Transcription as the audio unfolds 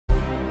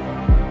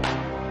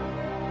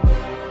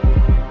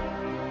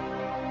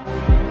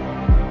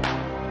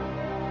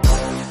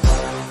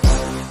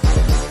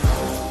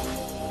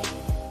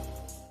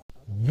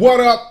What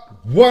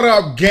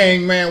up,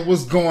 gang, man?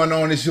 What's going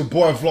on? It's your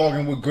boy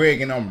Vlogging with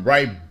Greg, and I'm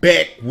right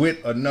back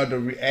with another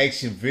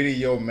reaction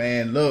video,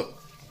 man. Look,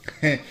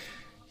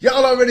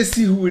 y'all already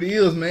see who it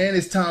is, man.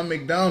 It's Tom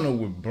MacDonald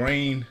with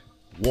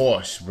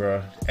Brainwashed,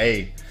 bro.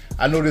 Hey,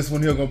 I know this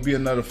one here gonna be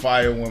another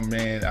fire one,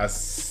 man. I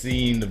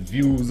seen the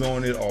views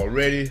on it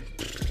already.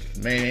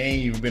 Man, it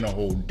ain't even been a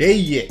whole day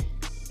yet.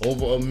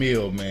 Over a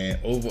mil, man.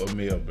 Over a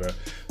mil, bro.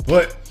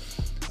 But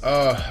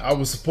I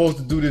was supposed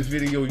to do this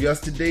video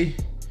yesterday,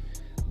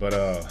 but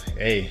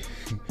hey,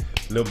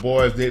 little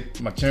boys,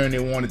 my turn, they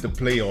wanted to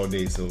play all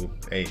day, so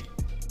hey,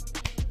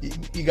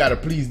 you gotta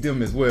please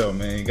them as well,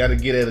 man. You gotta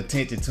get that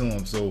attention to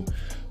them. So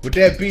with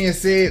that being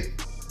said,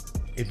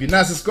 if you're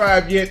not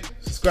subscribed yet,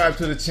 subscribe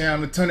to the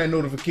channel, turn that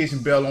notification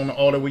bell on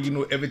all the way, you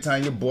know, every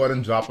time you're bored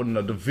and drop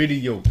another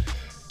video.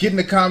 Get in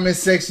the comment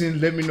section,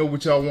 let me know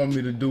what y'all want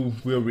me to do.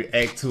 We'll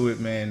react to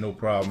it, man, no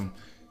problem.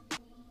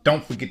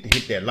 Don't forget to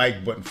hit that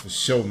like button for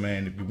sure,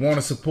 man. If you want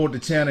to support the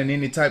channel in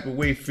any type of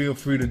way, feel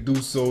free to do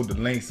so. The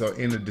links are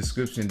in the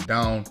description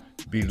down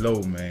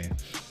below, man.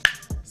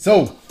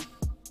 So,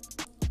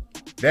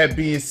 that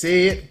being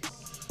said,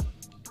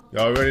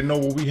 y'all already know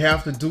what we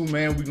have to do,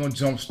 man. We're going to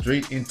jump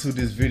straight into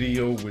this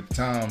video with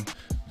Tom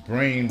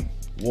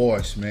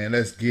Brainwashed, man.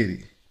 Let's get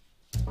it.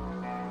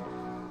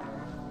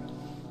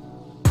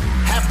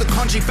 The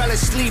country fell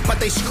asleep, but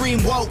they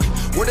scream woke.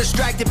 We're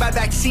distracted by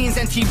vaccines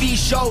and TV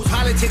shows,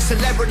 politics,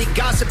 celebrity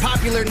gossip,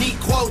 popular neat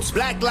quotes.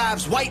 Black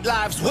lives, white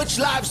lives, which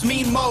lives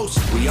mean most?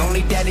 We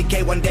only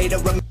dedicate one day to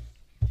remember.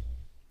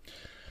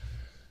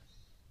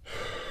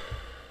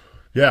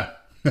 Yeah,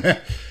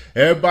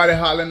 everybody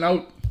hollering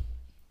out,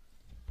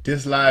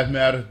 this life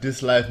matter,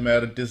 this life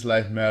matter, this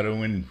life matter.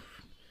 When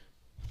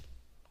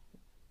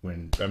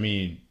I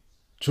mean,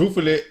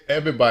 truthfully,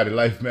 everybody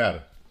life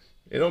matter.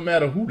 It don't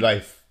matter who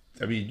life.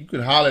 I mean, you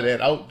could holler that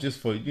out just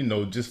for, you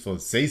know, just for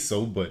say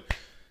so, but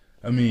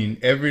I mean,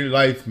 every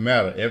life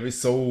matters. Every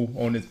soul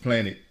on this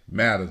planet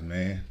matters,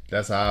 man.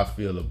 That's how I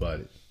feel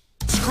about it.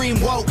 Scream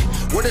woke.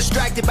 We're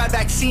distracted by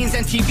vaccines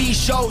and TV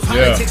shows,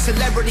 politics,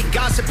 celebrity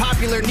gossip,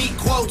 popular neat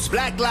quotes.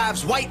 Black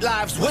lives, white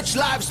lives, which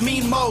lives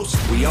mean most?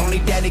 We only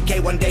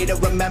dedicate one day to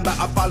remember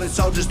our fallen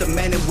soldiers, the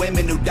men and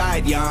women who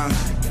died young.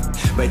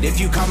 But if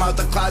you come out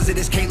the closet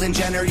as Caitlyn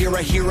Jenner, you're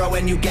a hero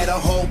and you get a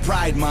whole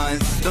Pride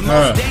Month. The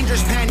most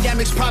dangerous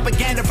pandemic's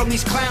propaganda from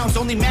these clowns.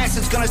 Only mask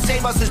that's gonna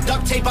save us is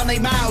duct tape on their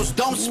mouths.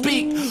 Don't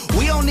speak.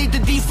 We don't need to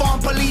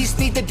defund police,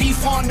 need to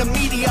defund the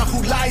media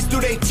who lies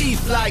through their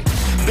teeth like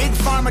Big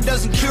Pharma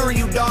doesn't cure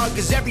you, dog,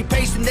 cause every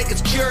patient that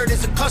gets cured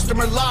is a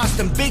customer lost.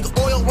 And big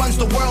oil runs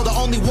the world. The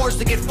only wars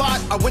that get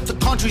fought are with the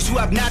countries who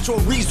have natural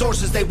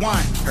resources they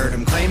want. Heard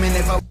him claiming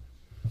if I...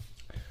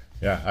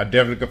 Yeah, I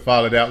definitely could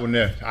follow that one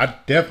there. I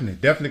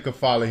definitely could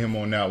follow him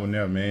on that one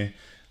there, man.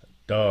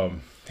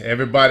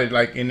 Everybody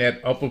like in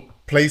that upper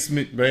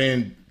placement,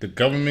 man, the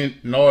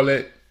government and all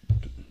that,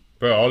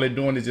 bro, all they're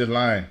doing is just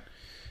lying.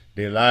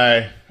 They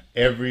lie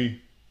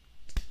every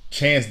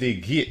chance they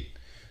get.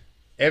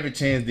 Every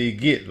chance they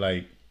get,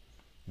 like,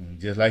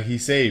 just like he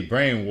said,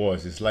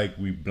 brainwashed. It's like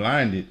we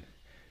blinded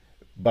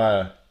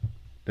by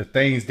the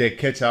things that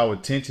catch our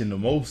attention the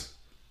most.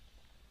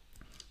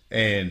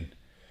 And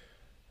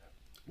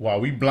while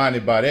we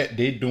blinded by that,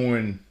 they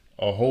doing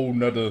a whole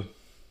nother,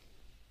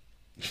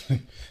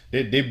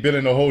 they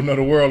building a whole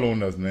nother world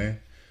on us, man.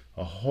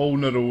 A whole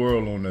nother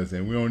world on us,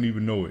 and we don't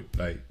even know it.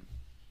 Like,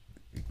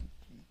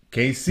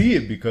 can't see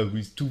it because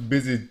we too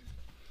busy.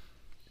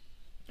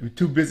 We're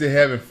too busy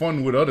having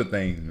fun with other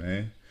things,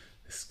 man.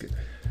 It's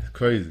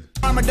crazy.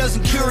 Pharma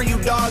doesn't cure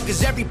you, dog,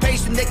 cause every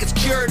patient that gets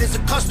cured is a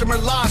customer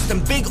lost.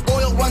 And big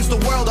oil runs the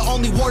world. The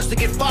only wars that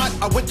get fought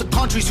are with the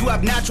countries who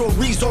have natural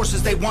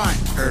resources they want.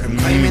 Heard him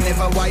claiming if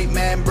a white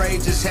man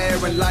braids his hair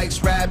and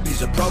likes rap,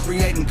 he's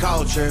appropriating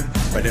culture.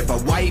 But if a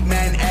white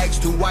man acts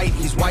too white,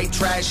 he's white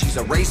trash. He's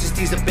a racist,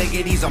 he's a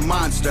bigot, he's a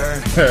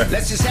monster.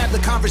 Let's just have the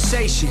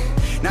conversation.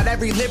 Not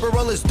every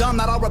liberal is dumb,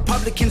 not all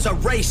Republicans are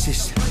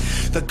racist.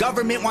 The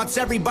government wants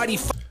everybody.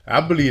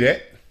 I believe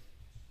that.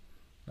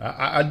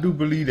 I do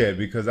believe that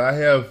because I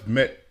have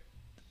met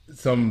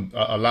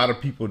a lot of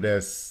people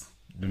that's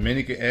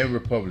Dominican and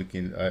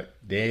Republican.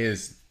 They're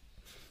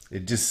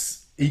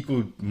just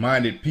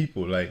equal-minded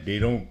people. Like they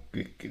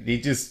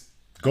just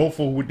go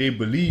for what they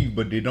believe,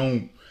 but they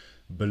don't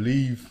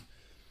believe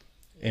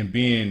in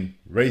being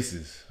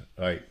racist.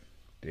 Like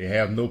they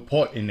have no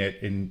part in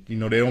that, and you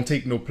know they don't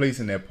take no place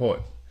in that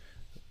part.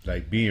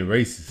 Like being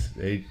racist,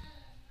 they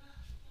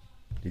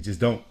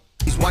just don't.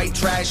 He's white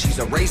trash, he's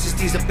a racist,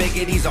 he's a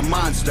bigot, he's a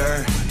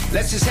monster.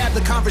 Let's just have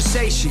the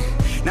conversation.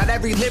 Not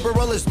every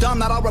liberal is dumb,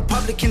 not all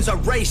Republicans are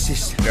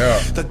racist.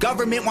 The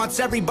government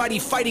wants everybody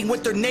fighting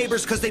with their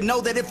neighbors because they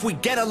know that if we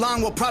get along,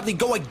 we'll probably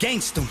go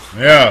against them.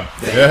 They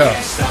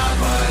can't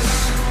stop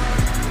us,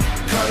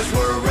 cause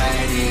we're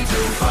ready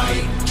to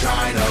fight,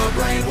 trying to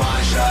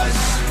brainwash us.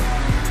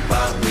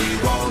 But we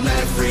won't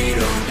let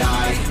freedom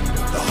die.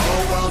 The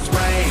whole world's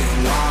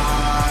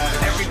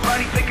brainwashed.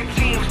 Everybody pick a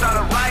team, start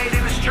a riot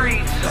in the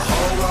streets. The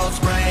whole world's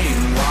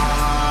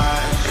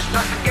brainwashed. It's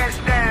us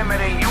against them and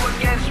then you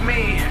against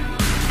me.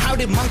 How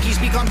did monkeys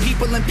become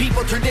people and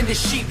people turned into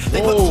sheep? They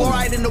put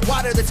fluoride in the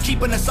water that's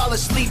keeping us all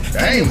asleep.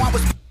 Dang.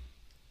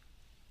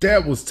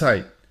 That was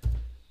tight.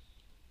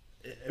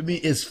 I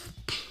mean, it's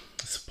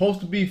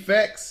supposed to be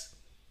facts,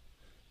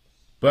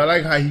 but I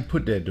like how he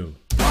put that, dude.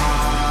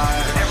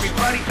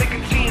 Everybody pick a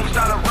team,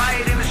 start a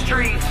riot in the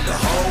streets. The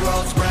whole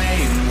world's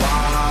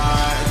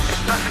brainwashed.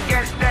 It's us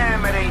against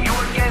them, it ain't you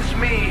against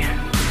me.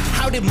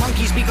 How did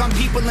monkeys become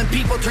people and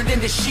people turned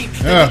into sheep?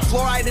 They put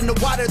fluoride in the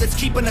water that's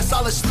keeping us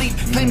all asleep.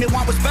 Claim they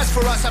want what's best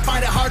for us, I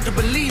find it hard to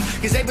believe.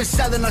 Cause they've been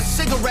selling us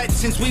cigarettes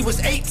since we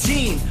was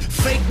 18.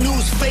 Fake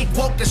news, fake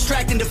woke,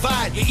 distract and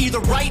divide. You're either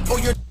right or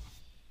you're...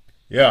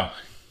 Yeah.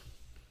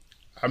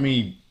 I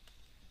mean,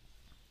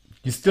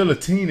 you're still a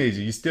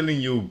teenager. You're still in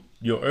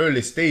your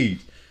early stage.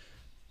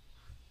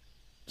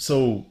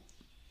 So,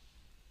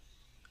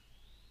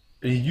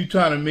 you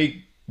trying to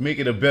make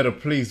it a better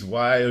place.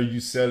 Why are you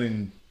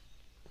selling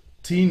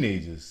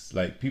teenagers?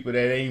 Like people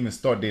that ain't even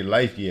start their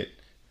life yet.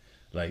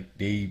 Like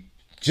they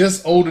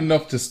just old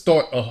enough to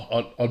start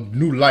a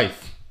new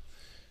life.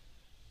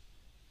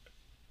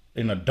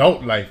 An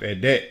adult life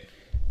at that.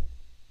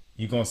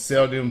 You gonna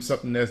sell them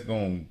something that's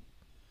gonna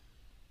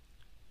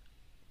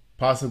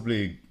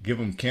possibly give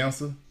them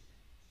cancer,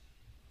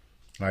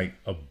 like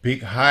a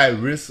big high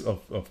risk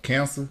of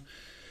cancer.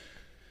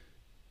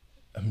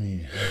 I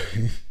mean,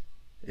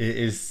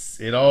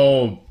 it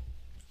all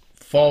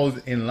falls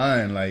in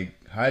line. Like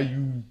how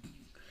you,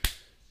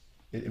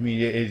 I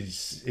mean, it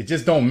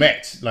just don't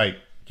match. Like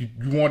you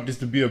want this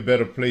to be a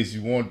better place.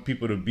 You want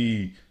people to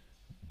be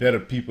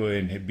better people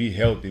and be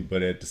healthy,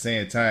 but at the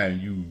same time,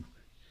 you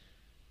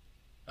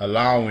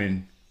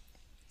allowing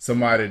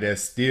somebody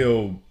that's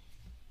still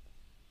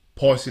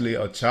partially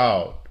a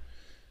child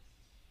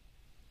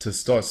to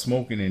start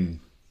smoking and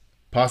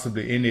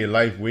possibly end their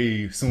life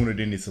way sooner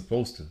than they're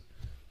supposed to.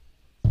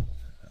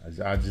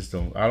 I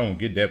don't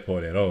get that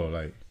part at all.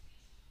 Like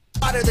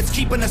water that's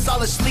keeping us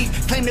all asleep.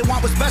 Claim they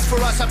want what's best for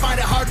us, I find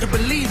it hard to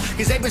believe.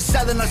 Cause they've been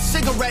selling us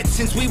cigarettes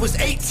since we was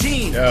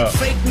 18.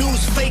 Fake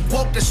news, fake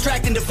woke,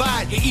 distract and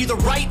divide. You're either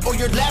right or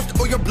you're left,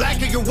 or you're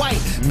black or you're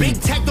white. Big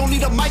tech don't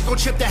need a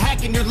microchip to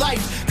hack in your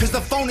life. Cause the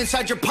phone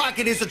inside your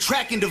pocket is a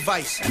tracking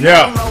device. And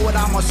I don't know what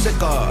I'm more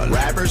sick of,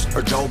 rappers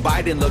or Joe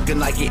Biden looking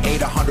like he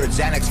ate 100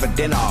 Xanax for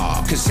dinner.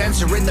 Cause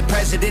censoring the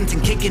president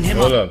and kicking him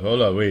Hold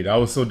up, wait. I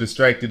was so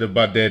distracted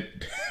about that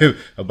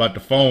about the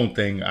phone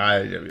thing.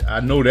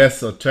 I know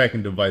that's a tracking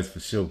device for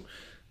sure,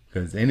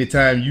 because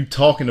anytime you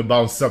talking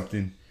about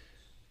something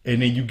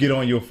and then you get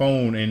on your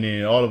phone and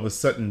then all of a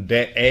sudden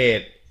that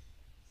ad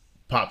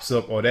pops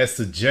up or that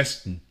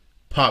suggestion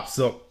pops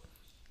up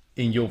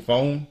in your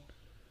phone,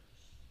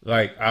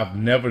 like I've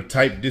never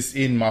typed this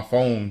in my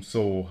phone,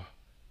 so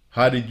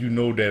how did you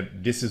know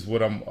that this is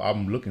what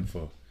I'm looking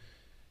for?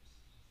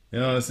 You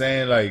know what I'm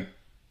saying? Like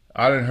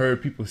I done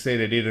heard people say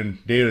that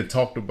they done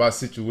talked about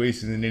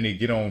situations and then they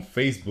get on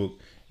Facebook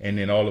and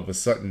then all of a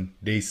sudden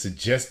they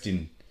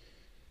suggesting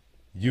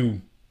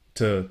you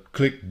to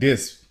click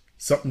this,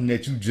 something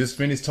that you just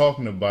finished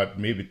talking about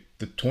maybe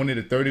 20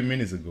 to 30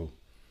 minutes ago.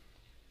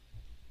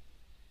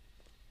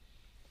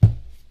 You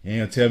ain't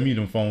gonna tell me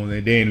them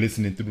phones, they ain't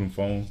listening through them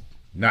phones.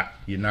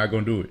 You're not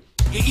gonna do it.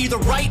 You're either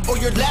right or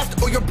you're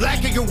left, or you're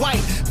black or you're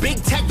white.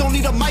 Big tech don't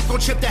need a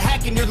microchip to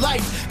hack in your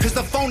life. Cause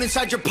the phone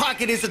inside your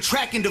pocket is a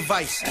tracking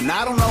device. And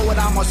I don't know what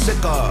I'm more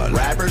sick of,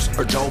 rappers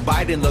or Joe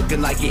Biden looking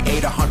like he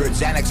ate 100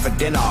 Xanax for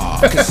dinner.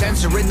 Cause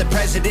censoring the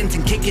president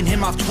and kicking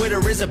him off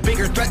Twitter is a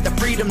bigger threat to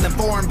freedom than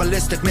foreign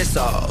ballistic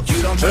missiles.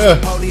 You don't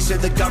trust the police or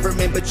the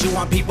government, but you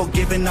want people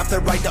giving up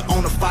their right to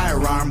own a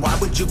firearm. Why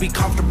would you be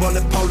comfortable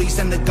if police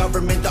and the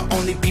government the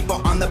only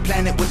people on the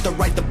planet with the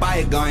right to buy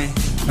a gun?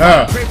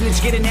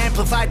 Privilege getting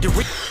amplified to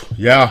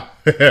yeah.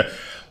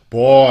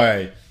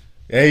 Boy,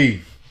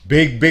 hey,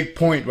 big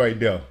point right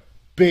there.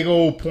 Big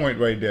old point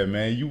right there,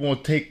 man. You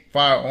won't take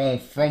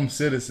firearms from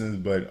citizens,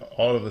 but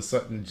all of a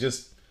sudden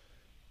just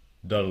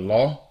the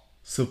law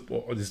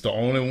is the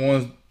only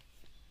ones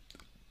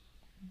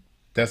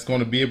that's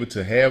going to be able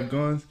to have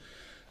guns.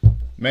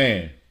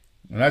 Man,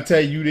 when I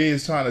tell you they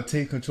is trying to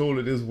take control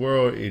of this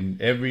world in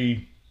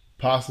every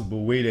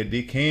possible way that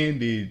they can,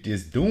 they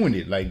just doing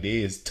it. Like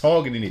they is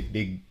targeting it,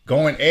 they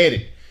going at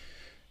it,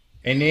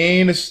 and they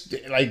ain't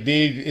like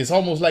it's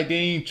almost like they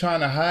ain't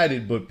trying to hide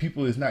it, but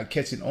people is not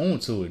catching on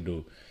to it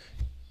though.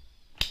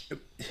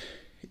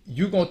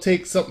 You gonna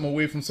take something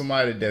away from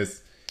somebody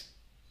that's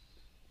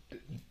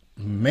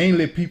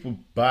mainly people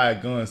buy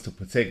guns to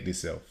protect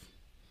themselves.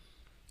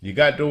 You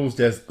got those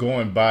that's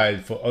going by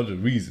for other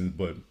reasons,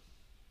 but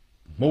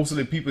most of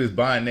the people is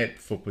buying that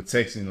for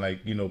protection,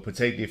 like, you know,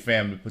 protect their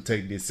family,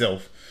 protect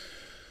themselves,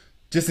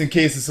 just in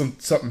case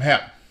something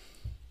happen.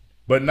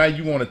 But now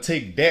you want to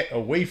take that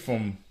away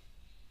from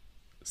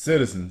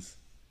citizens,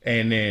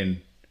 and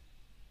then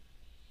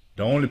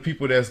the only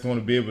people that's going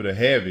to be able to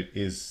have it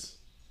is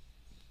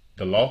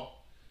the law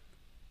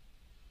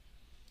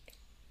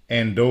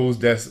and those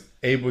that's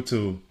able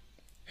to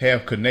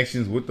have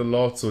connections with the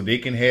law so they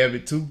can have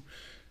it too.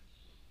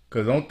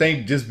 Because don't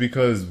think just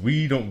because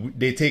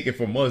they take it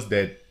from us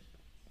that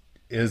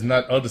it's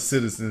not other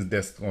citizens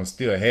that's gonna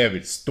still have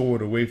it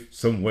stored away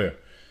somewhere.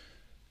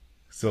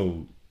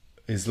 So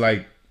it's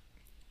like,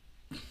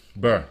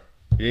 bruh,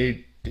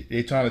 they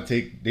trying to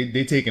take,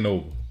 they taking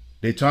over.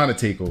 They trying to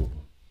take over.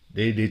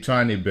 They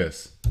trying their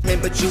best.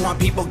 But you want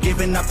people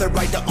giving up their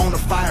right to own a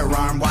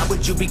firearm. Why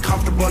would you be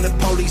comfortable if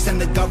police and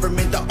the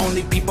government the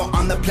only people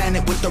on the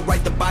planet with the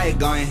right to buy a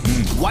gun?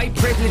 White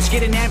privilege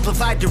getting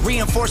amplified to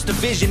reinforce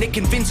division. It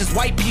convinces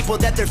white people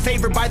that they're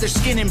favored by their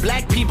skin, and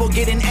black people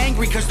getting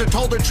angry because they're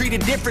told they're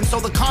treated different. So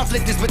the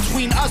conflict is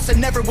between us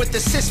and never with the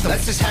system.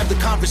 Let's just have the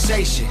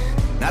conversation.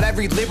 Not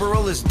every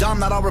liberal is dumb,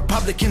 not all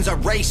Republicans are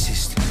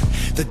racist.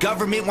 The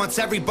government wants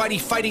everybody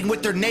fighting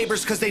with their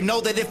neighbors because they know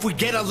that if we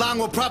get along,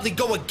 we'll probably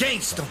go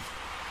against them.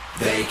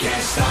 They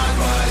can't stop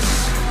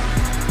us,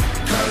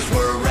 cause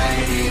we're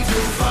ready to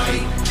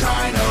fight,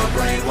 trying to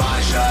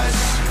brainwash us,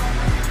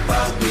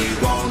 but we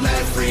won't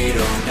let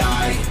freedom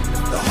die.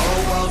 The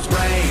whole world's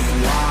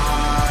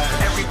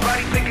brainwashed.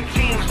 Everybody pick a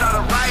team, start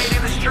a riot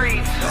in the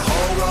streets. The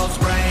whole world's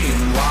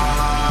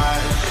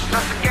brainwashed. It's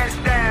us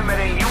against them, it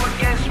ain't you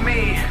against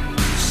me.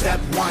 Step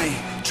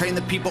 1, train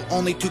the people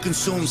only to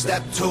consume.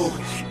 Step 2,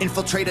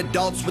 infiltrate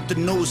adults with the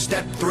news.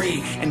 Step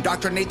 3,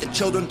 indoctrinate the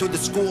children through the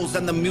schools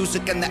and the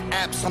music and the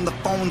apps on the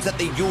phones that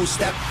they use.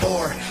 Step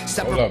 4,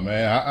 hold up,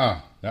 man.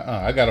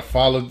 I gotta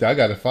follow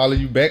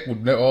you back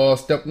with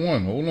step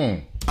 1. Hold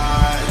on.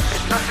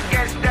 It's us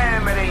against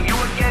them, it ain't you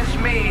against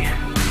me.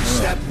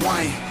 Step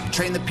 1,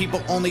 train the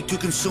people only to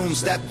consume.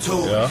 Step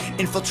 2,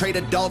 infiltrate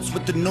adults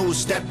with the news.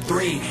 Step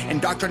 3,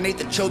 indoctrinate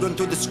the children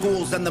through the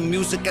schools and the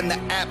music and the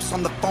apps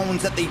on the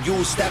phones that they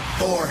use. Step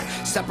 4,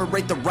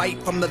 separate the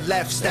right from the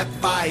left. Step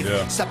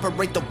 5,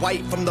 separate the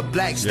white from the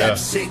black. Step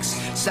 6,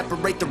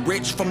 separate the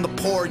rich from the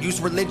poor.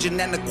 Use religion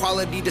and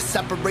equality to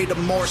separate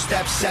them more.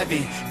 Step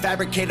 7,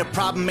 fabricate a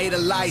problem, made a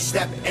lie.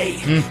 Step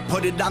 8,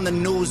 put it on the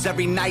news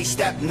every night.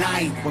 Step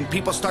 9, when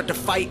people start to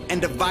fight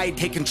and divide,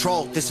 take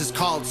control. This is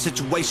called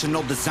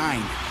situational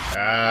design. They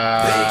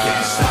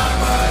can't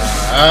stop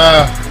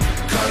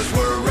us, cause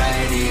we're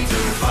ready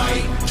to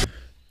fight.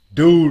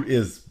 Dude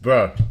is,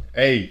 bruh,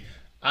 hey,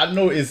 I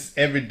know it's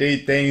everyday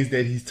things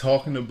that he's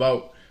talking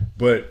about,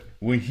 but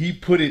when he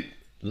put it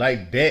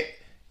like that,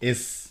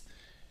 it's,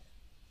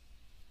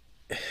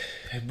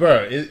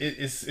 bruh,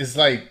 it's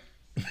like,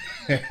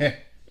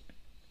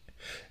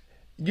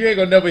 you ain't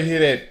gonna never hear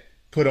that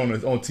put on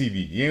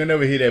TV. You ain't gonna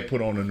never hear that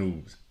put on the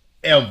news,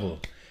 ever.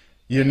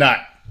 You're not.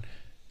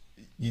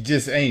 You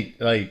just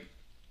ain't. Like,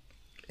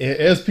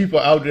 there's people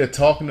out there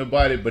talking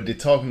about it, but they're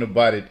talking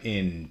about it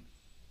in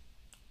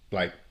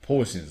like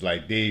portions.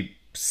 Like they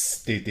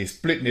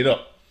splitting it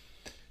up.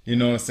 You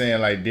know what I'm saying?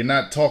 Like, they're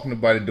not talking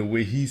about it the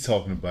way he's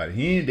talking about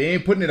it. They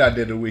ain't putting it out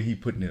there the way he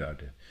putting it out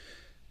there.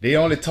 They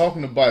only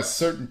talking about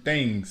certain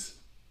things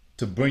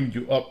to bring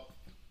you up,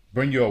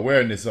 bring your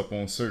awareness up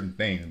on certain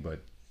things. But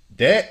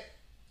that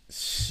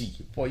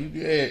shit, boy,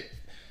 you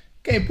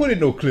can't put it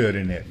no clearer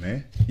than that,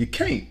 man. You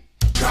can't.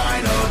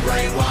 Trying to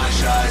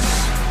brainwash us,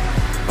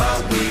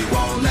 but we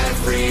won't let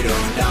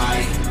freedom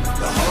die.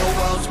 The whole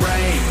world's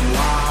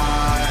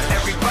brainwashed.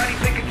 Everybody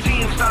pick a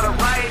team, start a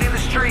riot in the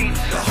streets.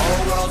 The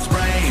whole world's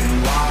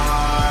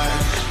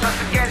brainwashed. It's us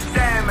against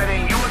them, it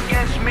ain't you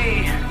against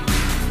me.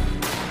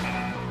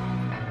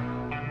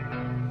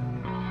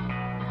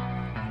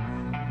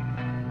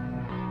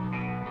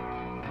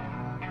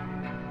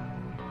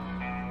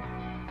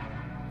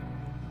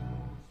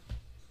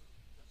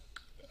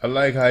 I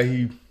like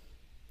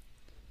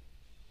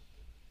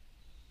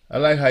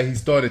how he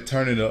started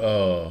turning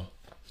the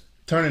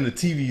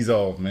TVs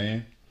off,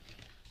 man.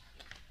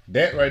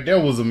 That right there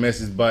was a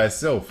message by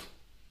itself.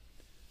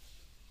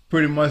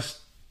 Pretty much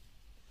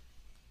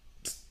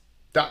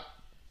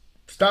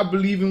stop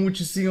believing what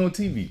you see on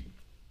TV.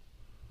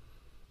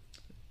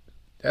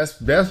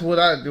 That's what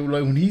I do.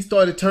 Like, when he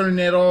started turning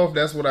that off,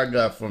 that's what I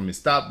got from it.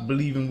 Stop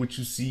believing what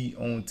you see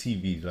on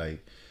TV.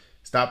 Like,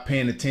 stop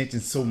paying attention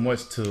so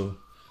much to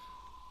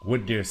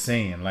what they're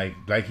saying.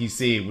 Like he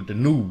said with the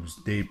news,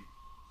 they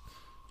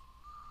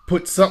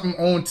put something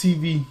on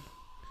TV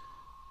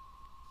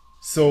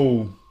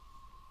so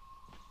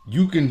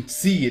you can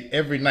see it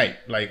every night.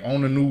 Like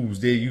on the news,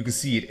 there you can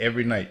see it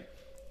every night.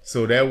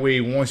 So that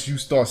way, once you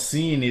start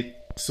seeing it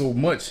so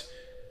much,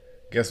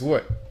 guess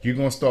what? You're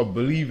gonna start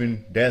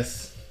believing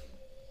that's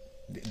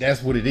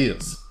what it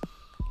is.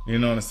 You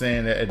know what I'm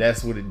saying?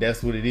 That's what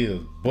it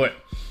is. But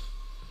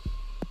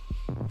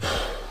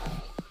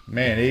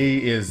man,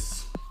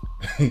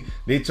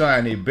 they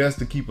trying their best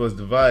to keep us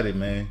divided,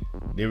 man.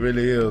 They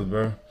really is,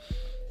 bro.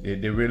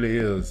 They really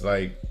is.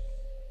 Like,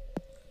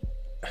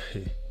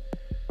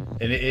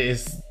 and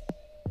it's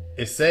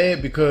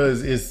sad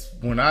because it's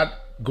when I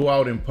go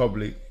out in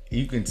public,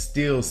 you can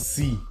still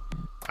see,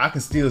 I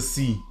can still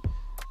see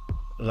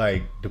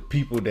like the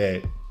people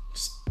that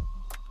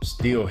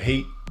still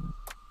hate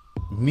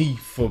me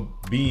for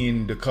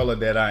being the color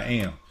that I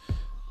am.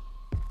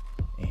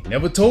 Ain't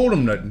never told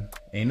them nothing.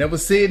 Ain't never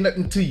said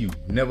nothing to you.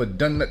 Never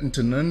done nothing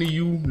to none of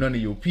you, none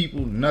of your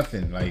people,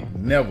 nothing. Like,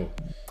 never.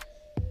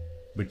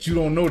 But you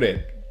don't know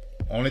that.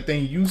 Only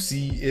thing you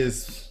see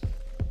is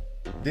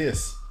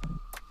this.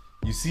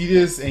 You see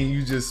this and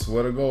you just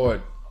swear to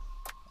God,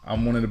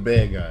 I'm one of the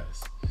bad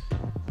guys.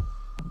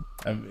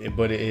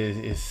 But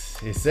it's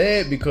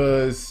sad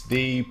because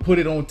they put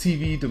it on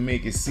TV to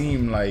make it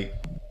seem like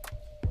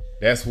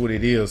that's what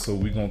it is. So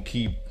we're gonna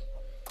keep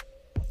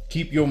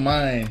your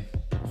mind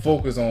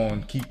focused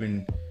on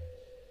keeping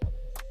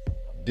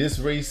this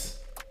race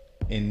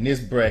in this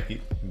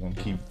bracket. We're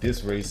gonna keep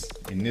this race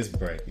in this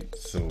bracket.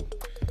 So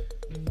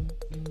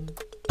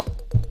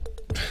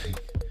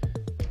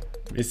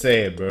it's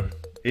sad, bro.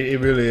 It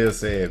really is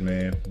sad,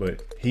 man.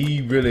 But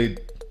he really,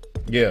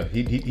 yeah,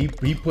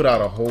 he put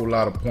out a whole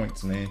lot of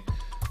points, man.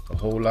 A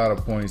whole lot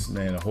of points,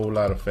 man. A whole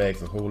lot of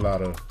facts, a whole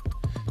lot of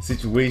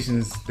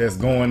situations that's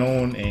going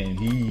on, and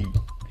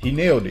he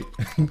nailed it.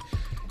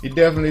 He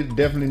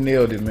definitely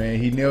nailed it, man.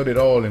 He nailed it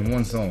all in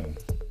one song.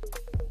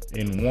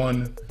 In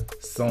one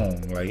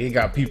song. Like, it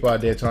got people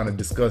out there trying to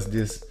discuss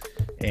this,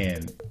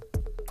 and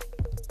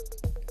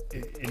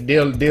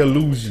they'll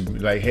lose you.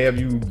 Like, have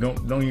you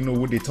don't even know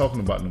what they're talking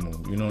about no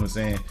more. You know what I'm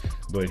saying?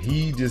 But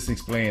he just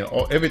explained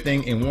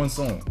everything in one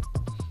song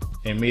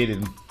and made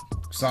it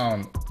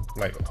sound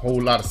like a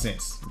whole lot of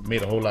sense.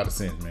 Made a whole lot of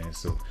sense, man.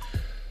 So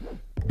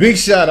big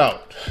shout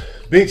out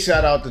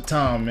to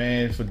Tom,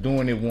 man, for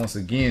doing it once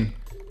again,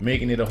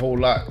 making it a whole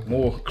lot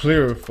more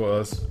clearer for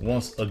us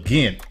once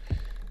again.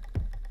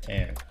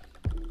 And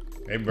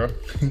hey, bro,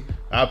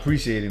 I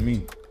appreciate it,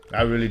 me.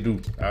 I really do.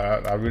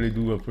 I really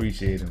do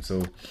appreciate him.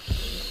 So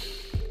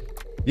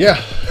yeah.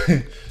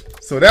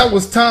 So that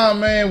was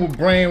Tom, man, with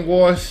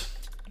Brainwashed.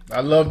 I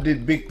loved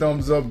it. Big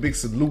thumbs up. Big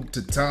salute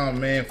to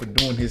Tom, man, for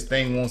doing his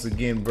thing once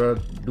again, bro.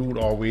 Dude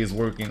always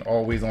working,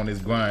 always on his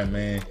grind,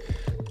 man.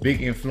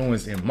 Big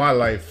influence in my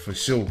life for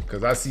sure,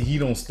 because I see he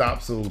don't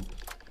stop, so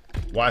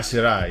why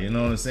should I? You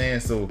know what I'm saying?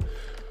 So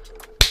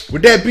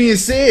with that being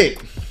said,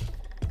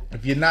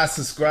 if you're not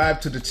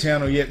subscribed to the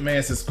channel yet,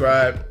 man,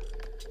 subscribe.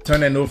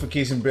 Turn that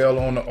notification bell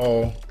on to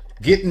all.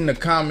 Get in the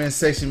comment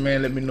section,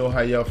 man. Let me know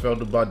how y'all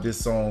felt about this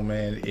song,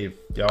 man. If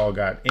y'all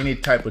got any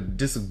type of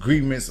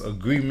disagreements,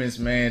 agreements,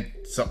 man,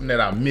 something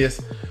that I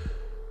missed,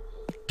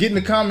 get in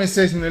the comment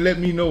section and let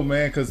me know,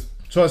 man, because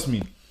trust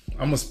me,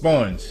 I'm a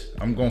sponge.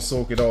 I'm gonna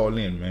soak it all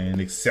in, man,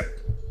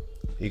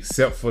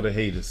 except for the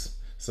haters.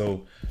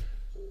 So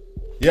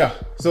yeah,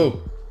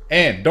 so,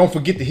 and don't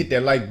forget to hit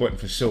that like button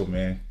for sure,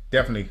 man.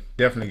 Definitely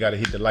got to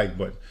hit the like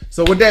button.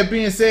 So with that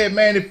being said,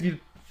 man, if you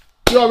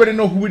already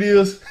know who it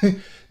is,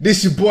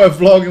 this your boy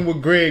Vlogging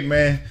with Greg,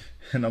 man,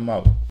 and I'm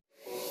out.